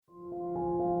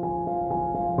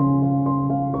Hello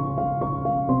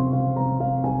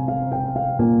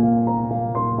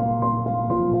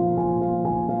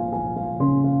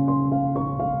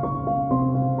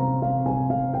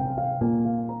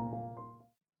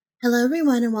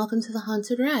everyone and welcome to The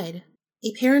Haunted Ride,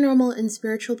 a paranormal and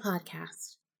spiritual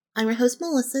podcast. I'm your host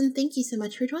Melissa and thank you so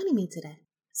much for joining me today.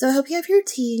 So I hope you have your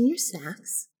tea and your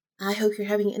snacks. I hope you're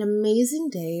having an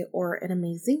amazing day or an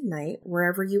amazing night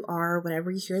wherever you are, whenever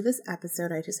you hear this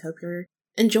episode. I just hope you're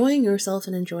enjoying yourself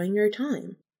and enjoying your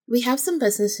time. We have some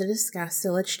business to discuss, so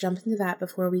let's jump into that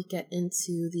before we get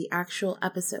into the actual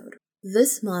episode.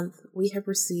 This month we have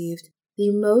received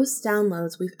the most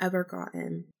downloads we've ever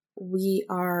gotten. We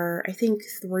are, I think,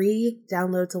 3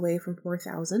 downloads away from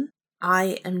 4,000.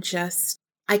 I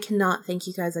cannot thank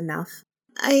you guys enough.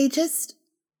 I just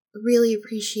really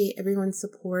appreciate everyone's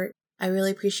support. I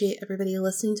really appreciate everybody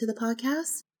listening to the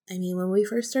podcast. I mean, when we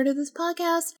first started this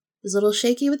podcast, it was a little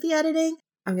shaky with the editing.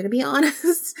 I'm going to be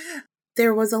honest.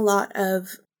 There was a lot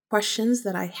of questions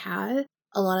that I had,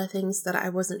 a lot of things that I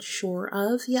wasn't sure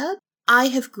of yet. I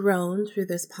have grown through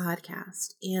this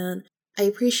podcast, and I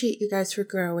appreciate you guys for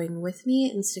growing with me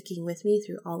and sticking with me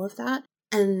through all of that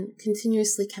and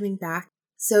continuously coming back.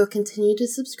 So continue to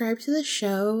subscribe to the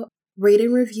show, rate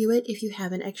and review it if you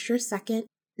have an extra second.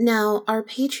 Now, our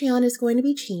Patreon is going to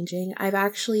be changing. I've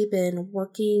actually been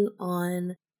working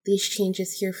on these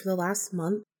changes here for the last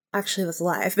month. Actually, that's a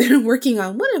lie. I've been working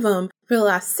on one of them for the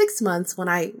last 6 months. When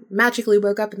I magically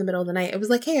woke up in the middle of the night, it was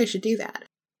like, hey, I should do that.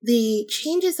 The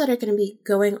changes that are going to be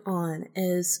going on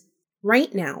is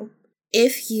right now,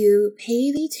 if you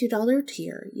pay the $2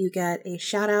 tier, you get a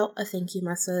shout out, a thank you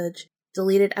message,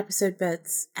 deleted episode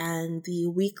bits, and the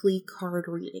weekly card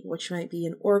reading, which might be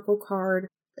an oracle card,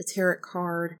 a tarot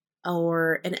card,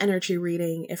 or an energy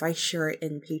reading if I share it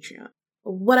in Patreon.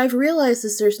 What I've realized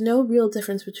is there's no real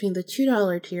difference between the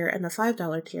 $2 tier and the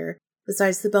 $5 tier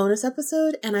besides the bonus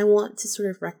episode, and I want to sort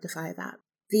of rectify that.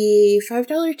 The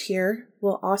 $5 tier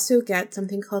will also get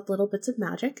something called Little Bits of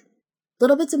Magic.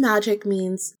 Little Bits of Magic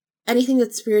means anything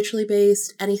that's spiritually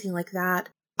based, anything like that.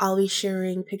 I'll be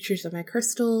sharing pictures of my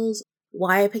crystals,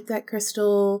 why I picked that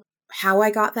crystal, how I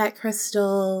got that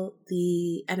crystal,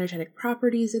 the energetic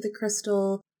properties of the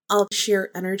crystal. I'll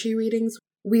share energy readings.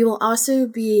 We will also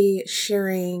be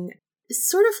sharing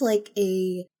sort of like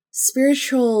a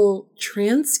spiritual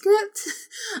transcript.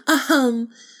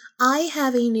 I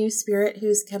have a new spirit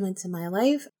who's come into my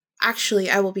life.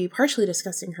 Actually, I will be partially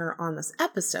discussing her on this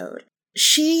episode.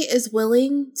 She is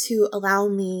willing to allow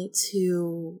me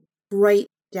to write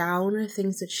down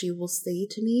things that she will say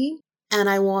to me, and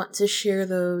I want to share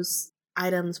those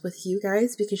items with you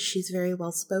guys because she's very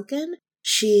well spoken.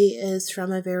 She is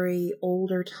from a very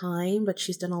older time, but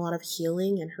she's done a lot of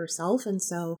healing in herself, and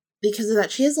so because of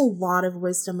that, she has a lot of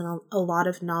wisdom and a lot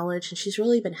of knowledge, and she's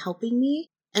really been helping me,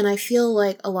 and I feel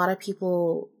like a lot of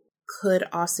people could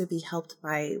also be helped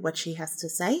by what she has to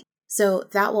say. So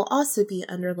that will also be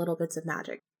under Little Bits of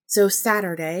Magic. So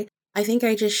Saturday, I think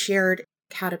I just shared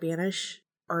How to Banish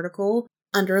article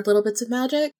under Little Bits of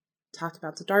Magic. Talked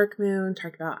about the dark moon,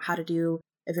 talked about how to do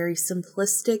a very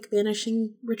simplistic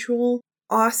banishing ritual.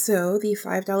 Also, the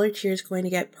 $5 tier is going to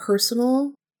get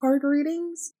personal card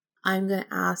readings. I'm going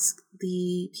to ask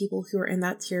the people who are in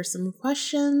that tier some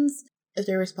questions. If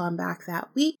they respond back that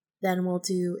week, then we'll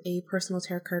do a personal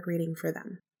tarot card reading for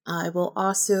them. I will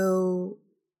also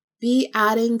be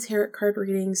adding tarot card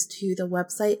readings to the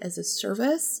website as a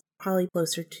service, probably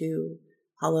closer to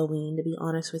Halloween, to be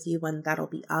honest with you, when that'll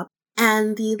be up.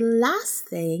 And the last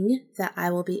thing that I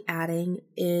will be adding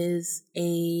is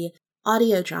a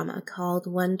audio drama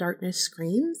called When Darkness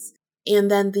Screams. And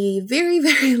then the very,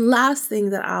 very last thing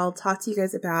that I'll talk to you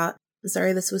guys about, I'm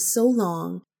sorry this was so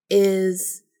long,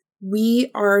 is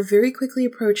we are very quickly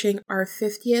approaching our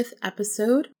 50th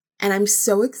episode. And I'm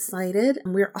so excited.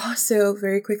 We're also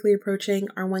very quickly approaching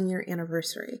our 1-year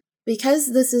anniversary.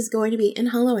 Because this is going to be in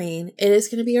Halloween, it is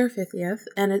going to be our 50th,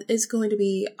 and it is going to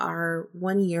be our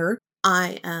 1 year.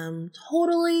 I am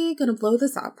totally going to blow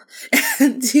this up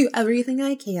and do everything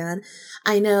I can.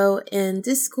 I know in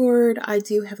Discord, I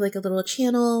do have like a little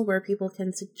channel where people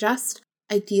can suggest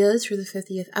ideas for the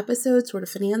 50th episode, sort of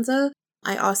Finanza.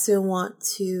 I also want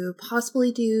to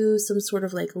possibly do some sort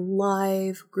of like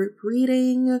live group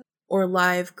reading or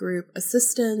live group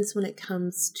assistance when it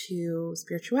comes to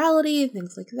spirituality and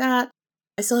things like that.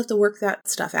 I still have to work that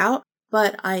stuff out,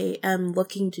 but I am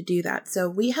looking to do that. So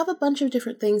we have a bunch of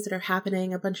different things that are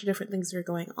happening, a bunch of different things that are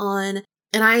going on,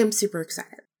 and I am super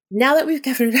excited. Now that we've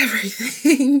covered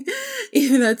everything,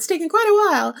 even though it's taken quite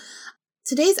a while,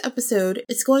 today's episode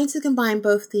is going to combine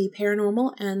both the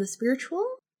paranormal and the spiritual.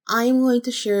 I'm going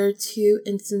to share 2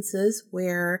 instances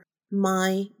where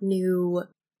my new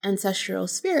ancestral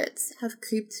spirits have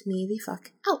creeped me the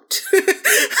fuck out.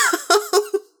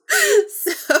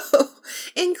 So,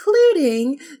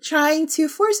 including trying to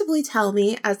forcibly tell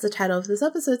me, as the title of this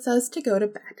episode says, to go to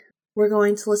bed. We're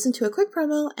going to listen to a quick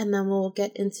promo and then we'll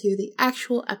get into the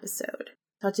actual episode.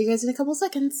 Talk to you guys in a couple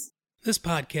seconds. This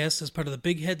podcast is part of the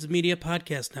Big Heads Media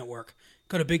Podcast Network.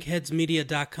 Go to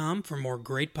bigheadsmedia.com for more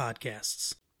great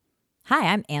podcasts.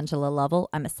 Hi, I'm Angela Lovell.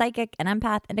 I'm a psychic, an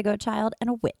empath, indigo child, and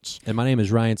a witch. And my name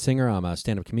is Ryan Singer. I'm a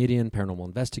stand-up comedian, paranormal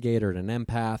investigator, and an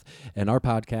empath. And our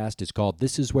podcast is called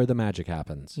This Is Where the Magic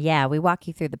Happens. Yeah, we walk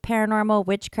you through the paranormal,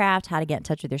 witchcraft, how to get in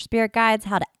touch with your spirit guides,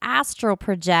 how to astral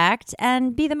project,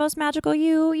 and be the most magical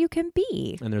you can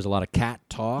be. And there's a lot of cat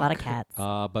talk. A lot of cats.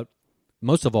 But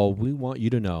most of all, we want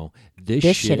you to know this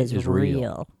shit is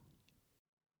real.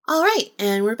 All right,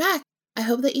 and we're back. I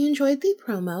hope that you enjoyed the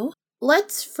promo.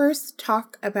 Let's first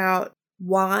talk about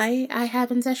why I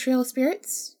have ancestral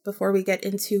spirits before we get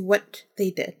into what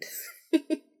they did.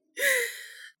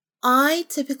 I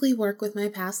typically work with my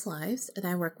past lives and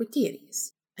I work with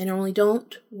deities. I normally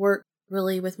don't work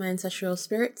really with my ancestral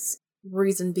spirits.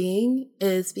 Reason being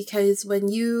is because when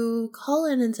you call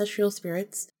in ancestral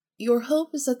spirits, your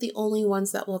hope is that the only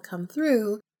ones that will come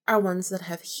through are ones that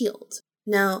have healed.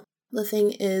 Now, the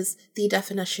thing is, the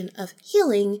definition of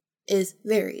healing is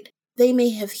varied. They may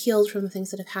have healed from the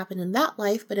things that have happened in that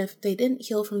life, but if they didn't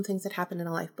heal from things that happened in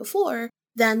a life before,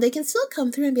 then they can still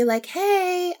come through and be like,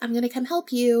 hey, I'm going to come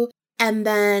help you, and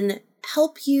then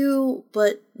help you,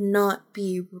 but not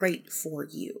be right for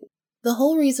you. The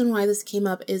whole reason why this came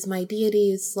up is my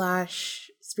deities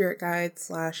 / spirit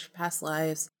guides / past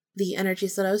lives, the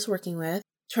energies that I was working with,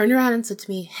 turned around and said to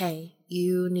me, hey,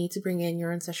 you need to bring in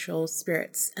your ancestral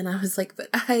spirits. And I was like, but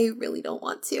I really don't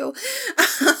want to.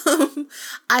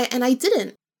 I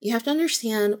didn't. You have to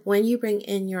understand, when you bring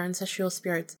in your ancestral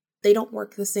spirits, they don't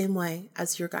work the same way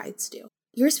as your guides do.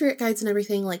 Your spirit guides and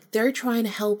everything, like, they're trying to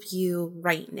help you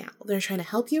right now. They're trying to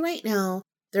help you right now.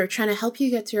 They're trying to help you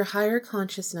get to your higher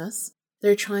consciousness.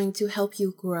 They're trying to help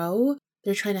you grow.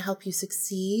 They're trying to help you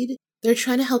succeed. They're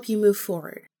trying to help you move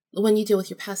forward. When you deal with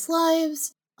your past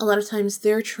lives, a lot of times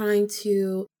they're trying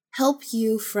to help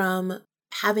you from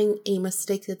having a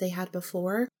mistake that they had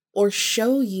before, or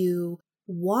show you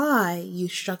why you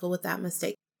struggle with that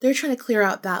mistake. They're trying to clear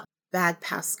out that bad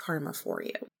past karma for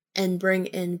you and bring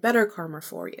in better karma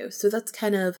for you. So that's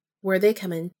kind of where they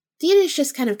come in. Deities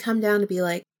just kind of come down to be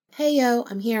like, hey, yo,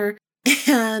 I'm here.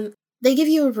 And they give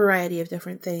you a variety of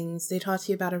different things. They talk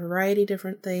to you about a variety of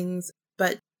different things,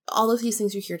 but all of these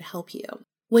things are here to help you.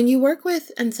 When you work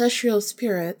with ancestral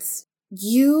spirits,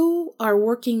 you are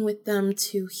working with them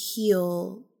to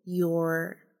heal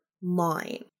your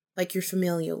line, like your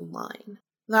familial line.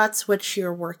 That's what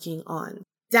you're working on.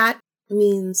 That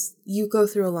means you go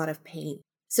through a lot of pain.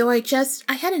 So I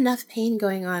had enough pain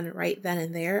going on right then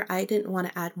and there. I didn't want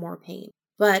to add more pain.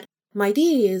 But my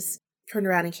deities turned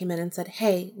around and came in and said,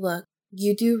 hey, look,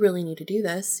 you do really need to do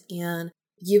this. And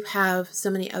you have so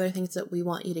many other things that we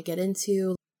want you to get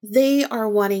into. They are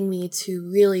wanting me to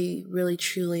really, really,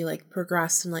 truly like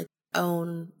progress and like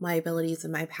own my abilities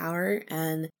and my power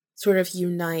and sort of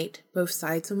unite both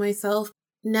sides of myself.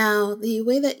 Now, the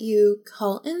way that you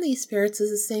call in these spirits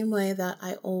is the same way that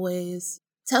I always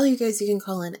tell you guys you can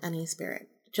call in any spirit.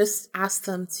 Just ask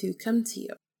them to come to you.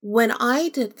 When I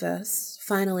did this,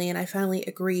 finally, and I finally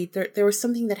agreed, there was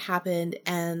something that happened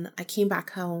and I came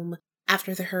back home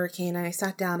after the hurricane and I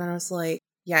sat down and I was like,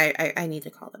 yeah, I need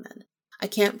to call them in. I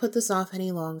can't put this off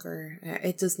any longer.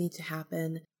 It does need to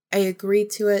happen. I agreed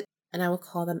to it, and I will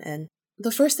call them in.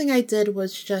 The first thing I did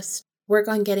was just work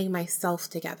on getting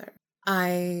myself together.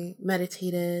 I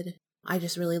meditated. I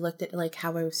just really looked at like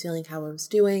how I was feeling, how I was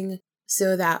doing,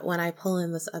 so that when I pull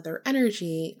in this other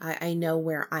energy, I know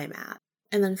where I'm at.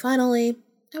 And then finally,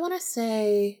 I want to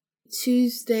say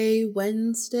Tuesday,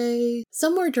 Wednesday,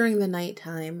 somewhere during the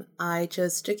nighttime, I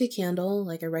just took a candle,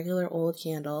 like a regular old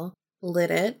candle,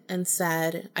 lit it, and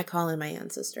said, I call in my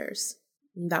ancestors.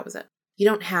 And that was it. You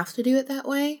don't have to do it that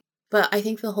way, but I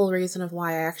think the whole reason of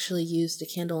why I actually used a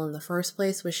candle in the first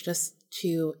place was just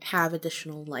to have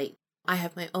additional light. I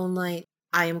have my own light.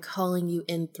 I am calling you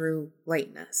in through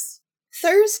lightness.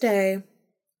 Thursday,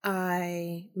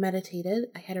 I meditated.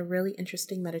 I had a really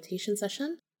interesting meditation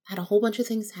session. I had a whole bunch of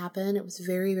things happen. It was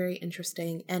very, very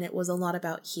interesting, and it was a lot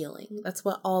about healing. That's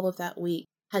what all of that week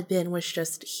had been, was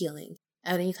just healing.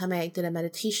 Anytime I did a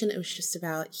meditation, it was just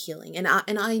about healing. And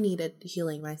I needed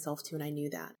healing myself too, and I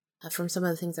knew that from some of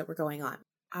the things that were going on.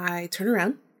 I turn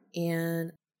around,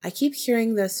 and I keep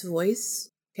hearing this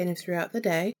voice kind of throughout the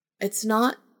day. It's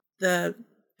not the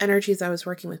energies I was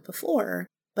working with before,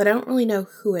 but I don't really know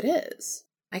who it is.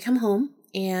 I come home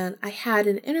and I had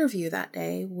an interview that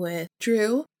day with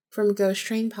Drew from Ghost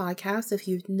Train Podcast. If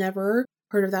you've never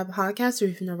heard of that podcast or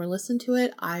if you've never listened to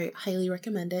it, I highly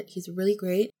recommend it. He's really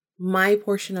great. My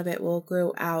portion of it will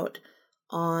go out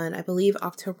on, I believe,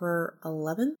 October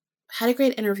 11th. Had a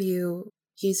great interview.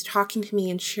 He's talking to me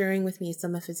and sharing with me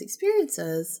some of his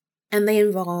experiences, and they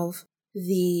involve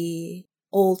the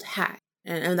old hack.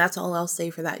 And that's all I'll say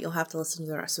for that. You'll have to listen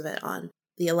to the rest of it on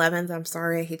the 11th. I'm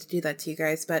sorry, I hate to do that to you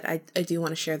guys, but I do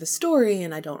want to share the story,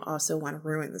 and I don't also want to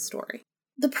ruin the story.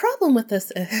 The problem with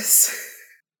this is,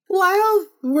 while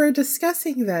we're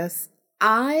discussing this,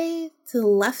 I, to the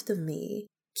left of me,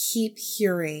 keep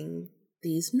hearing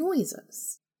these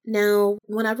noises. Now,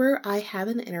 whenever I have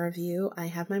an interview, I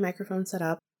have my microphone set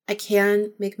up. I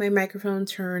can make my microphone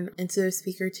turn into a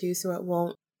speaker too, so it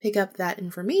won't pick up that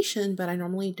information, but I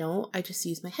normally don't. I just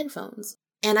use my headphones.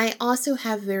 And I also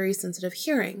have very sensitive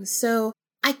hearing. So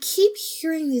I keep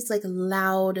hearing these like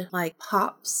loud like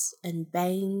pops and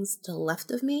bangs to the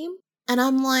left of me. And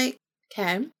I'm like,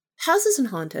 okay, house isn't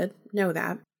haunted. Know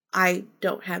that. I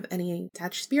don't have any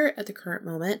attached spirit at the current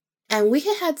moment. And we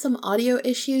had some audio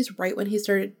issues right when he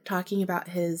started talking about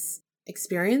his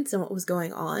experience and what was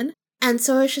going on. And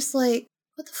so it's just like,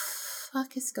 what the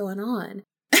fuck is going on?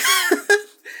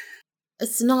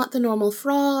 It's not the normal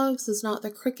frogs. It's not the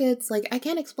crickets. Like, I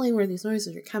can't explain where these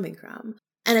noises are coming from.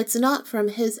 And it's not from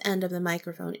his end of the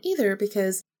microphone either,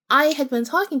 because I had been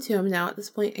talking to him now at this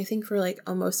point, I think for like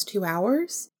almost 2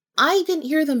 hours. I didn't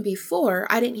hear them before.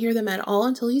 I didn't hear them at all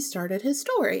until he started his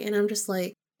story. And I'm just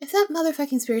like, if that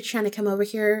motherfucking spirit's trying to come over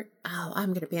here, oh,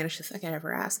 I'm going to banish the fuck out of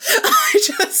her ass. I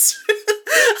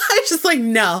just like,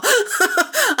 no.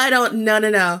 I don't,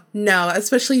 no,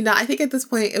 especially not. I think at this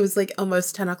point it was like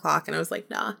almost 10 o'clock and I was like,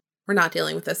 nah, we're not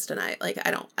dealing with this tonight. Like,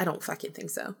 I don't fucking think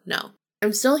so. No.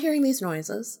 I'm still hearing these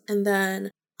noises. And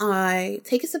then I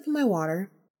take a sip of my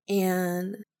water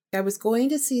and I was going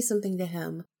to say something to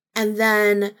him. And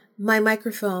then my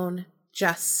microphone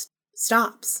just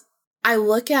stops. I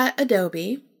look at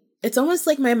Adobe. It's almost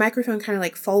like my microphone kind of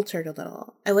like faltered a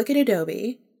little. I look at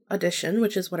Adobe Audition,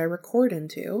 which is what I record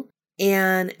into,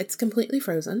 and it's completely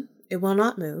frozen. It will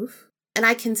not move. And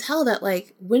I can tell that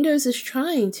like Windows is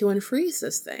trying to unfreeze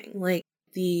this thing. Like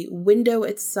the window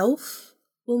itself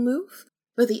will move,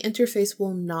 but the interface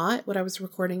will not. What I was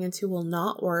recording into will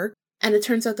not work. And it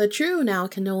turns out that Drew now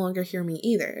can no longer hear me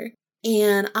either.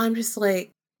 And I'm just like,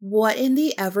 what in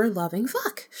the ever-loving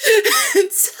fuck?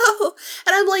 And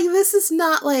I'm like, this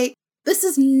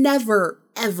has never,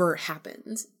 ever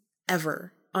happened,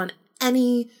 ever, on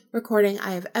any recording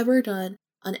I have ever done,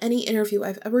 on any interview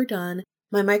I've ever done.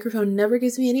 My microphone never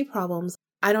gives me any problems.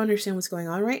 I don't understand what's going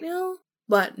on right now,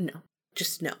 but no,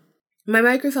 just no. My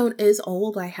microphone is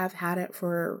old. I have had it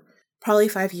for probably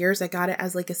 5 years. I got it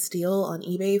as like a steal on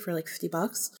eBay for like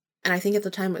 $50. And I think at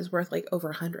the time it was worth like over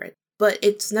 100. But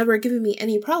it's never given me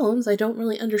any problems. I don't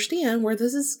really understand where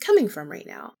this is coming from right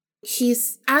now.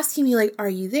 He's asking me like, are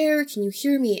you there? Can you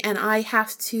hear me? And I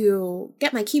have to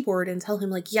get my keyboard and tell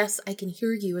him like, yes, I can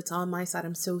hear you. It's on my side.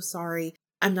 I'm so sorry.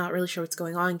 I'm not really sure what's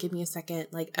going on. Give me a second.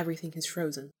 Like everything is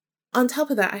frozen. On top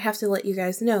of that, I have to let you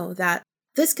guys know that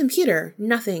this computer,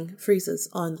 nothing freezes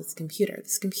on this computer.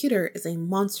 This computer is a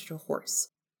monster horse.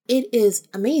 It is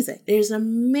amazing. It is an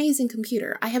amazing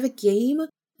computer. I have a game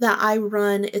that I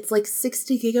run. It's like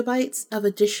 60 gigabytes of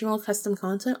additional custom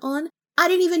content on. I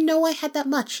didn't even know I had that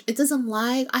much. It doesn't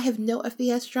lag. I have no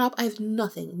FPS drop. I have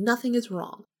nothing. Nothing is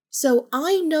wrong. So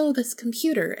I know this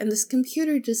computer, and this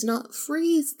computer does not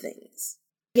freeze things.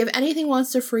 If anything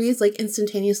wants to freeze, like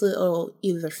instantaneously, it'll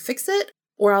either fix it,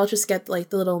 or I'll just get like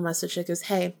the little message that goes,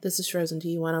 hey, this is frozen. Do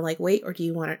you want to like wait, or do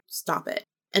you want to stop it?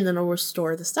 And then it'll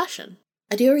restore the session.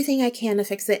 I do everything I can to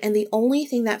fix it, and the only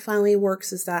thing that finally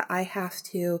works is that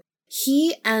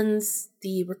he ends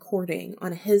the recording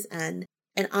on his end,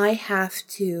 and I have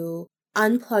to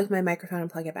unplug my microphone and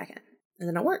plug it back in. And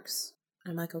then it works.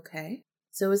 I'm like, okay.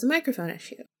 So it was a microphone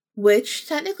issue, which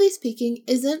technically speaking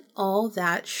isn't all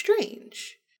that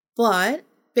strange. But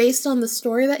based on the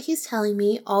story that he's telling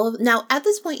me, now at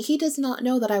this point, he does not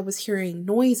know that I was hearing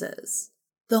noises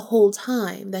the whole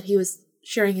time that he was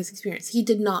sharing his experience. He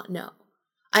did not know.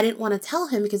 I didn't want to tell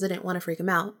him because I didn't want to freak him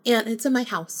out. And it's in my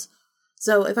house.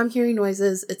 So if I'm hearing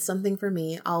noises, it's something for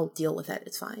me. I'll deal with it.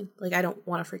 It's fine. Like, I don't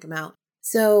want to freak him out.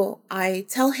 So I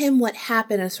tell him what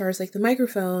happened as far as like the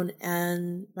microphone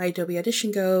and my Adobe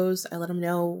Audition goes. I let him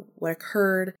know what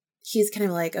occurred. He's kind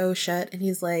of like, oh shit. And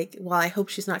he's like, well, I hope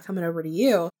she's not coming over to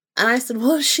you. And I said,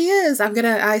 well, if she is,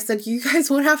 I said, you guys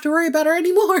won't have to worry about her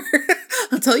anymore.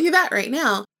 I'll tell you that right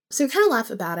now. So we kind of laugh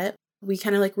about it. We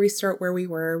kind of like restart where we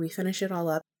were. We finish it all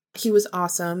up. He was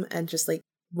awesome and just like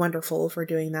wonderful for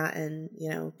doing that and,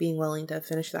 being willing to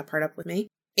finish that part up with me.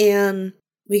 And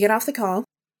we get off the call.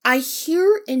 I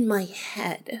hear in my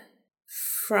head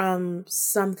from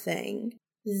something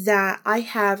that I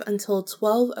have until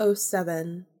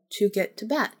 12:07 to get to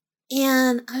bed.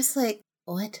 And I was like,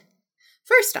 what?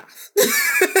 First off,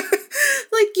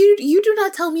 like you do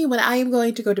not tell me when I am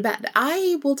going to go to bed.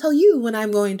 I will tell you when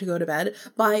I'm going to go to bed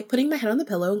by putting my head on the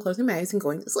pillow and closing my eyes and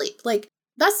going to sleep. Like,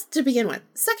 that's to begin with.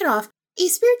 Second off, a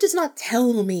spirit does not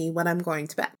tell me when I'm going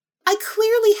to bed. I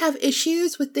clearly have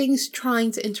issues with things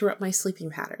trying to interrupt my sleeping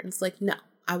patterns. Like, no,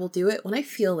 I will do it when I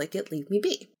feel like it, leave me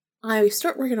be. I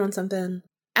start working on something.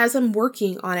 As I'm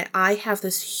working on it, I have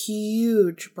this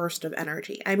huge burst of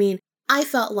energy. I mean, I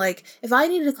felt like if I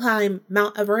needed to climb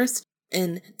Mount Everest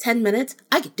in 10 minutes,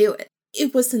 I could do it.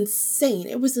 It was insane.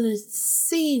 It was an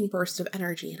insane burst of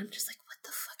energy. And I'm just like, what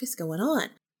the fuck is going on?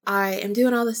 I am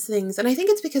doing all these things. And I think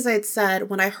it's because I had said,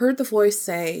 when I heard the voice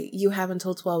say, you have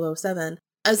until 12:07,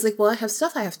 I was like, well, I have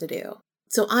stuff I have to do.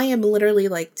 So I am literally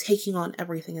like taking on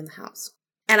everything in the house.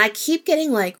 And I keep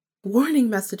getting like warning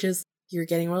messages. You're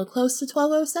getting really close to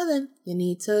 12:07. You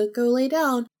need to go lay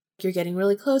down. You're getting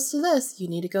really close to this. You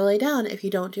need to go lay down. If you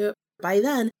don't do it by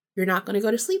then, you're not going to go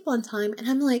to sleep on time. And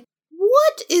I'm like,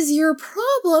 what is your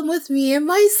problem with me and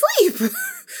my sleep?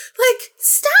 Like,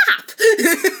 stop.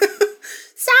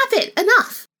 Stop it.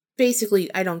 Enough. Basically,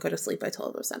 I don't go to sleep by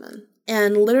 12:07.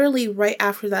 And literally right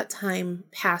after that time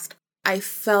passed, I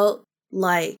felt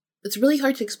like, it's really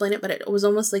hard to explain it, but it was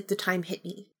almost like the time hit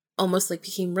me. Almost like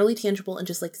became really tangible and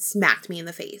just like smacked me in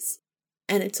the face.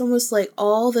 And it's almost like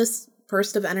all this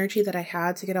burst of energy that I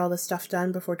had to get all this stuff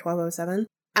done before 12:07.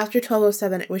 After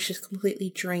 12:07, it was just completely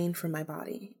drained from my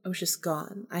body. It was just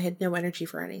gone. I had no energy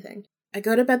for anything. I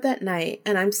go to bed that night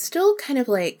and I'm still kind of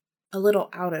like a little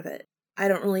out of it. I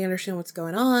don't really understand what's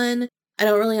going on. I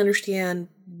don't really understand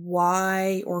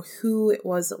why or who it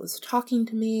was that was talking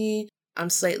to me. I'm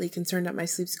slightly concerned that my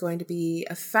sleep's going to be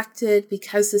affected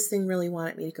because this thing really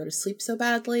wanted me to go to sleep so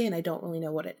badly and I don't really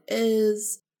know what it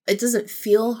is. It doesn't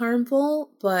feel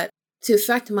harmful, but to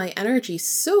affect my energy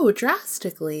so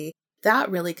drastically,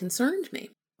 that really concerned me.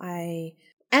 I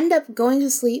end up going to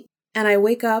sleep and I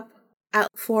wake up at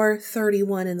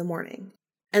 4:31 in the morning.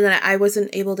 And then I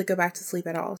wasn't able to go back to sleep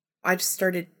at all. I just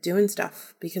started doing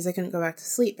stuff because I couldn't go back to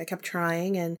sleep. I kept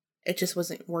trying and it just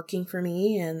wasn't working for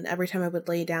me. And every time I would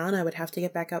lay down, I would have to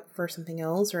get back up for something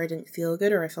else, or I didn't feel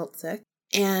good, or I felt sick.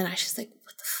 And I was just like,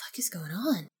 what the fuck is going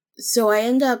on? So I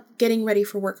end up getting ready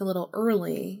for work a little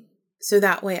early, so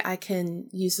that way I can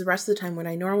use the rest of the time when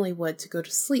I normally would to go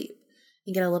to sleep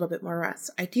and get a little bit more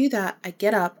rest. I do that. I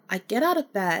get up, I get out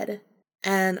of bed,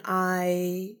 and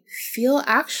I feel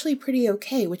actually pretty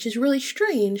okay, which is really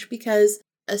strange because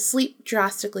sleep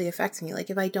drastically affects me.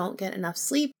 Like if I don't get enough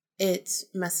sleep, it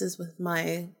messes with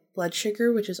my blood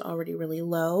sugar, which is already really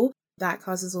low. That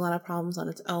causes a lot of problems on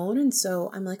its own. And so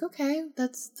I'm like, okay,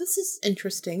 this is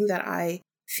interesting that I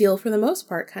feel for the most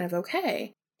part kind of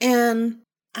okay. And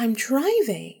I'm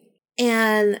driving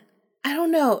and I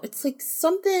don't know, it's like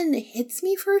something hits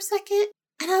me for a second.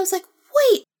 And I was like,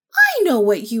 wait, I know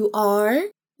what you are.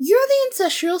 You're the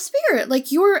ancestral spirit.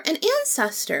 Like you're an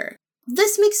ancestor.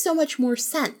 This makes so much more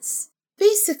sense.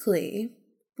 Basically,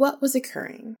 what was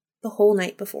occurring the whole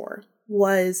night before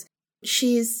was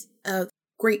she's a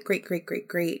great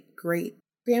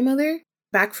grandmother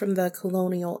back from the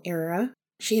colonial era.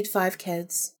 She had 5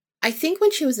 kids. I think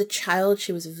when she was a child,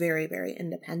 she was very, very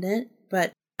independent.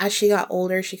 But as she got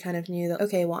older, she kind of knew that,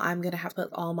 okay, well, I'm going to have to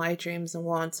put all my dreams and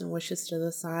wants and wishes to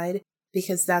the side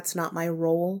because that's not my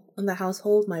role in the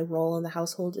household. My role in the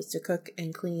household is to cook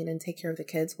and clean and take care of the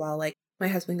kids while like my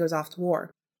husband goes off to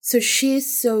war. So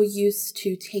she's so used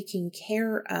to taking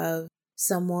care of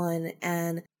someone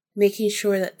and making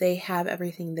sure that they have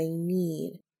everything they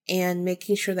need and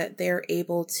making sure that they're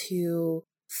able to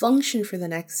function for the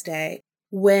next day.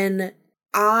 When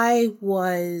I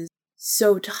was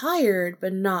so tired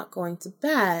but not going to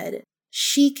bed,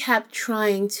 she kept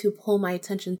trying to pull my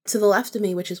attention to the left of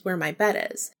me, which is where my bed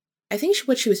is. I think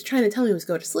what she was trying to tell me was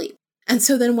go to sleep. And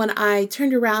so then when I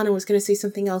turned around and was going to say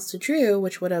something else to Drew,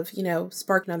 which would have,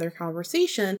 sparked another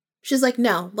conversation, she's like,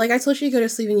 no, like I told you to go to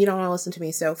sleep and you don't want to listen to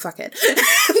me, so fuck it.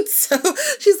 So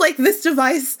she's like, this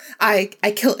device, I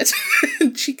kill it.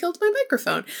 She killed my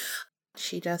microphone.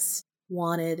 She just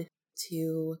wanted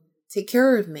to take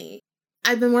care of me.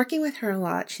 I've been working with her a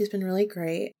lot. She's been really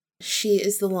great. She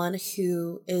is the one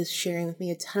who is sharing with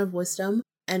me a ton of wisdom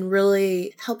and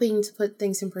really helping to put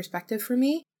things in perspective for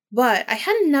me. But I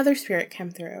had another spirit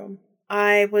come through.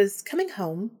 I was coming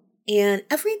home and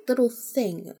every little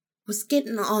thing was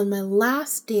getting on my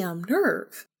last damn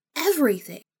nerve.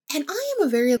 Everything. And I am a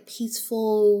very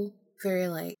peaceful, very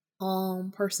like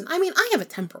calm person. I mean, I have a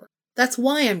temper. That's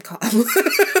why I'm calm.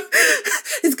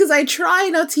 It's because I try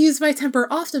not to use my temper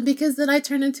often because then I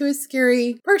turn into a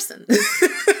scary person.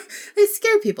 I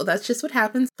scare people. That's just what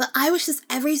happens. But I was just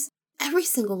every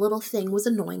single little thing was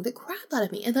annoying the crap out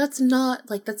of me. And that's not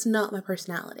my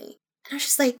personality. And I was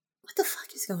just like, what the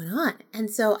fuck is going on? And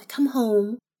so I come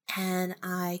home and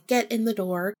I get in the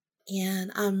door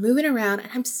and I'm moving around and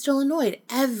I'm still annoyed.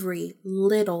 Every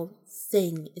little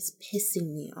thing is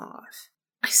pissing me off.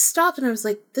 I stopped and I was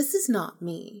like, this is not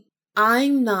me.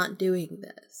 I'm not doing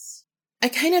this. I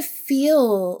kind of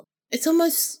feel, it's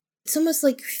almost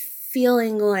like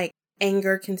feeling like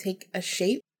anger can take a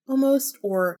shape almost,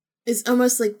 or is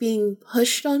almost like being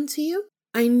pushed onto you.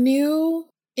 I knew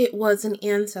it was an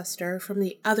ancestor from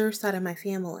the other side of my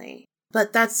family,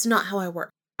 but that's not how I work.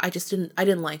 I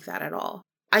didn't like that at all.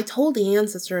 I told the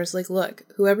ancestors, like, look,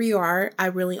 whoever you are, I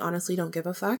really honestly don't give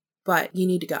a fuck, but you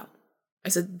need to go. I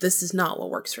said, this is not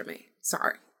what works for me.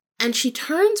 Sorry. And she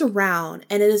turns around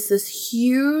and it is this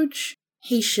huge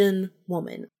Haitian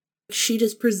woman. She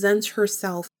just presents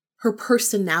herself, her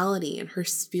personality and her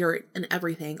spirit and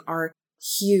everything are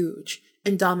huge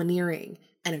and domineering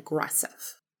and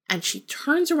aggressive. And she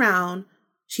turns around,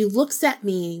 she looks at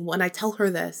me when I tell her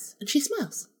this, and she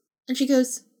smiles. And she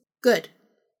goes, good.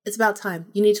 It's about time.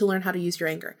 You need to learn how to use your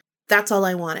anger. That's all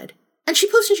I wanted. And she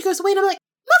poofs and she goes away and I'm like,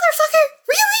 motherfucker,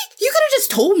 really? You could have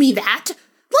just told me that.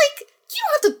 Like, you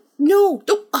don't have to, no,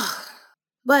 don't. Ugh.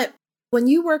 But when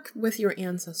you work with your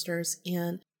ancestors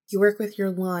and you work with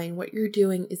your line, what you're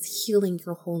doing is healing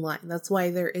your whole line. That's why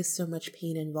there is so much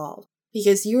pain involved.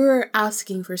 Because you're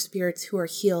asking for spirits who are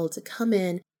healed to come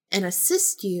in and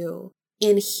assist you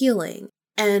in healing.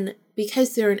 And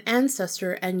because they're an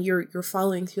ancestor and you're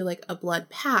following through like a blood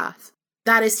path,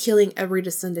 that is healing every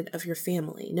descendant of your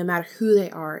family. No matter who they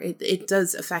are, it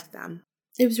does affect them.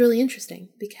 It was really interesting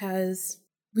because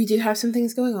we do have some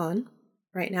things going on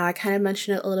right now. I kind of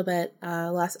mentioned it a little bit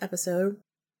last episode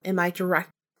in my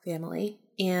direct family,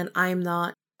 and I'm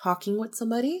not talking with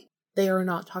somebody. They are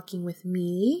not talking with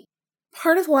me.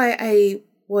 Part of why I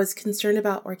was concerned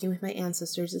about working with my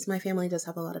ancestors is my family does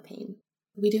have a lot of pain.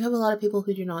 We do have a lot of people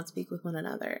who do not speak with one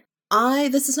another.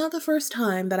 This is not the first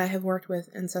time that I have worked with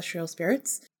ancestral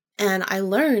spirits, and I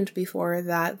learned before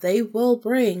that they will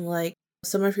bring like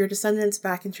some of your descendants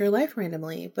back into your life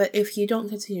randomly. But if you don't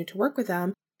continue to work with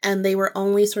them and they were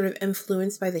only sort of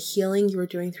influenced by the healing you were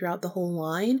doing throughout the whole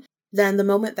line, then the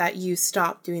moment that you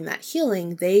stop doing that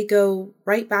healing, they go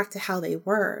right back to how they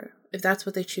were, if that's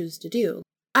what they choose to do.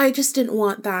 I just didn't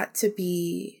want that to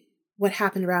be what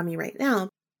happened around me right now.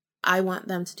 I want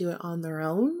them to do it on their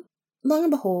own. Long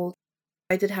and behold,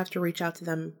 I did have to reach out to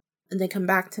them, and they come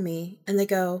back to me and they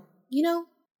go,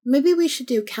 maybe we should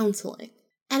do counseling.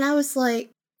 And I was like,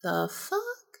 the fuck?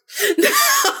 No,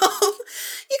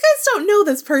 you guys don't know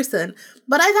this person.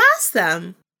 But I've asked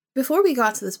them. Before we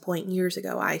got to this point years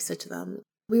ago, I said to them,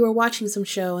 we were watching some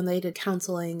show and they did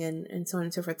counseling and so on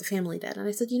and so forth, the family did. And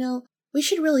I said, we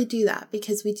should really do that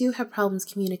because we do have problems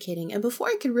communicating. And before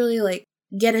I could really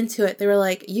get into it, they were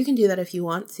like, you can do that if you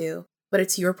want to, but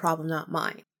it's your problem, not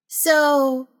mine.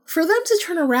 So for them to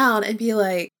turn around and be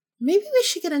like, maybe we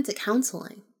should get into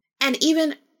counseling and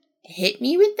even hit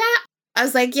me with that, I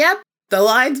was like, yep, the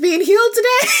line's being healed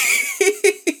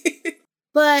today.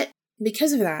 But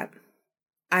because of that,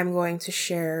 I'm going to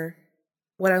share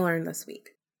what I learned this week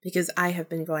because I have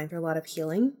been going through a lot of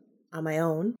healing on my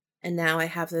own. And now I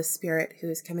have this spirit who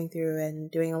is coming through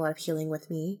and doing a lot of healing with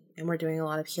me. And we're doing a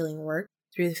lot of healing work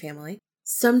through the family.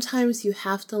 Sometimes you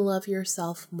have to love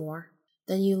yourself more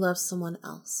than you love someone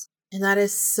else. And that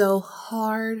is so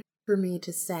hard for me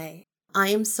to say. I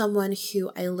am someone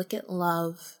who I look at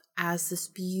love as this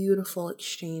beautiful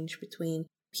exchange between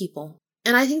people.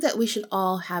 And I think that we should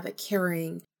all have a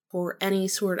caring for any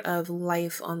sort of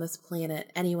life on this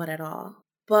planet, anyone at all.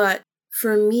 But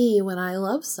for me, when I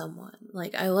love someone,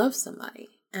 I love somebody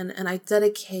and I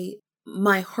dedicate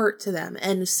my heart to them.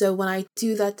 And so when I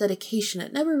do that dedication,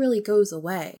 it never really goes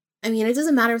away. I mean, it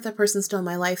doesn't matter if that person's still in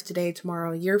my life today,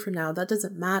 tomorrow, a year from now, that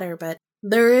doesn't matter. But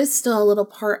there is still a little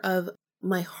part of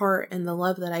my heart and the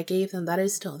love that I gave them that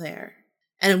is still there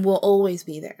and will always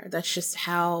be there. That's just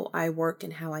how I work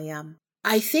and how I am.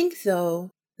 I think, though,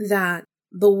 that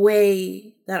the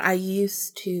way that I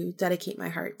used to dedicate my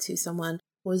heart to someone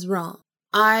was wrong.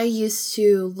 I used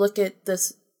to look at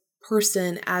this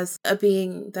person as a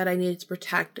being that I needed to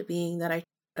protect, a being that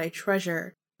I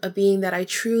treasure, a being that I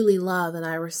truly love and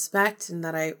I respect and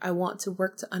that I want to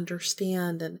work to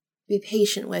understand and be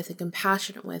patient with and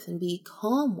compassionate with and be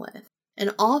calm with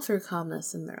and offer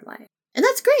calmness in their life. And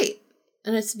that's great.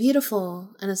 And it's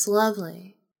beautiful and it's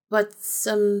lovely. But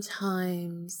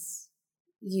sometimes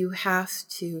you have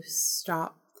to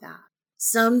stop that.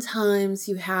 Sometimes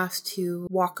you have to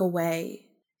walk away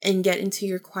and get into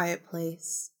your quiet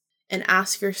place and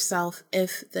ask yourself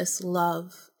if this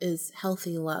love is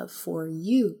healthy love for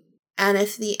you. And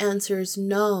if the answer is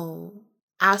no,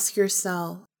 ask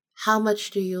yourself, how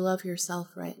much do you love yourself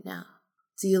right now?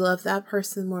 Do you love that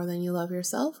person more than you love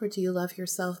yourself, or do you love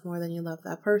yourself more than you love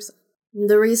that person?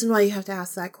 The reason why you have to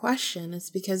ask that question is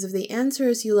because if the answer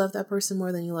is you love that person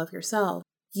more than you love yourself,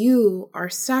 you are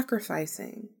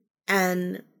sacrificing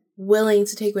and willing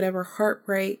to take whatever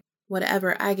heartbreak,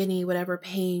 whatever agony, whatever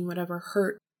pain, whatever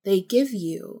hurt they give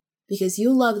you because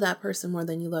you love that person more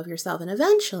than you love yourself. And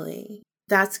eventually,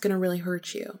 that's going to really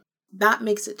hurt you. That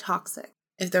makes it toxic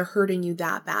if they're hurting you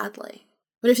that badly.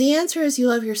 But if the answer is you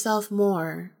love yourself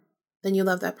more than you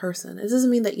love that person, it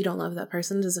doesn't mean that you don't love that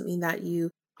person. It doesn't mean that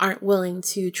you aren't willing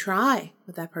to try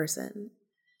with that person.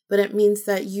 But it means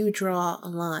that you draw a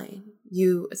line.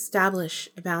 You establish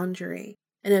a boundary.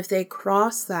 And if they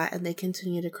cross that and they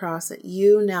continue to cross it,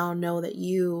 you now know that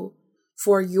you,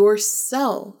 for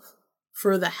yourself,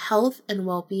 for the health and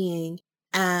well-being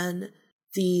and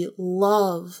the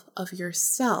love of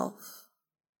yourself,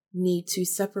 need to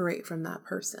separate from that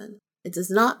person. It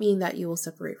does not mean that you will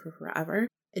separate for forever.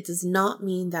 It does not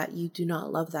mean that you do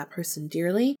not love that person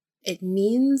dearly. It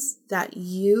means that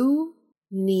you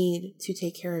need to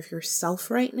take care of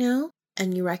yourself right now,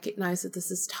 and you recognize that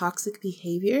this is toxic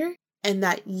behavior and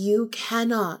that you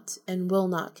cannot and will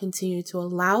not continue to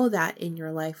allow that in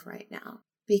your life right now,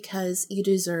 because you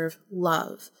deserve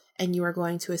love and you are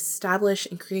going to establish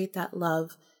and create that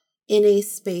love in a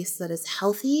space that is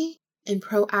healthy and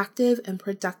proactive and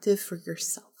productive for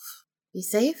yourself. Be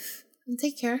safe and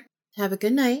take care. Have a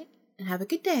good night and have a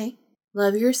good day.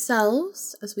 Love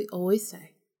yourselves, as we always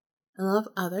say, and love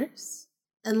others.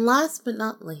 And last but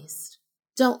not least,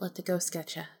 don't let the ghost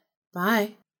get you.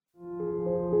 Bye.